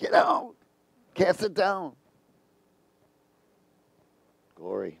 Get out. Cast it down.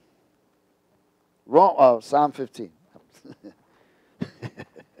 Glory. Psalm 15.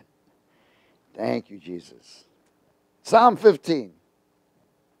 Thank you, Jesus. Psalm 15.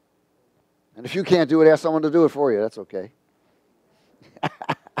 And if you can't do it, ask someone to do it for you. That's okay.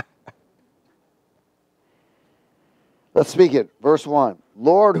 Let's speak it. Verse 1.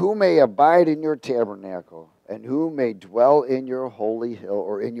 Lord, who may abide in your tabernacle, and who may dwell in your holy hill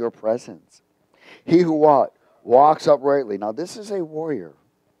or in your presence? He who what? Walks uprightly. Now this is a warrior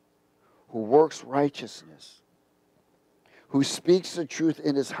who works righteousness, who speaks the truth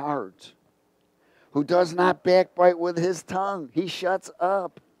in his heart, who does not backbite with his tongue. He shuts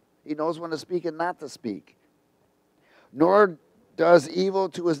up. He knows when to speak and not to speak. Nor does evil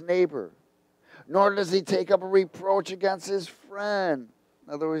to his neighbor, nor does he take up a reproach against his friend.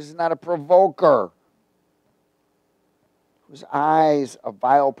 In other words, he's not a provoker. Whose eyes a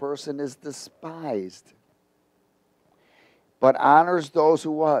vile person is despised, but honors those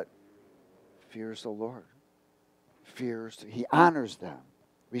who what? Fears the Lord. He honors them,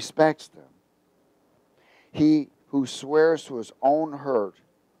 respects them. He who swears to his own hurt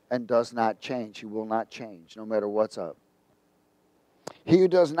and does not change, he will not change, no matter what's up. He who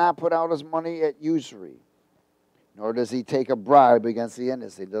does not put out his money at usury, nor does he take a bribe against the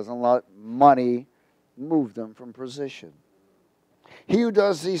innocent. He doesn't let money move them from position. He who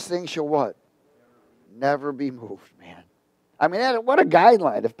does these things shall what? Never be moved, man. I mean, what a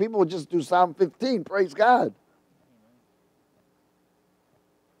guideline. If people would just do Psalm 15, praise God.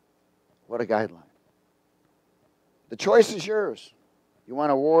 What a guideline. The choice is yours. You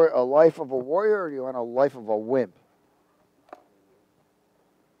want a life of a warrior, or you want a life of a wimp?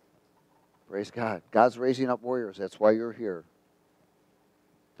 Praise God. God's raising up warriors. That's why you're here.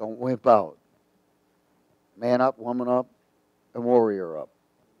 Don't wimp out. Man up, woman up, and warrior up.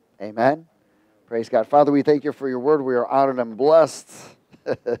 Amen? Praise God. Father, we thank you for your word. We are honored and blessed.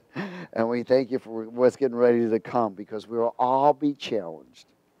 And we thank you for what's getting ready to come, because we will all be challenged,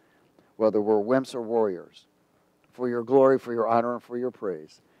 whether we're wimps or warriors, for your glory, for your honor, and for your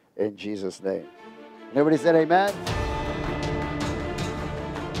praise. In Jesus' name. And everybody said amen?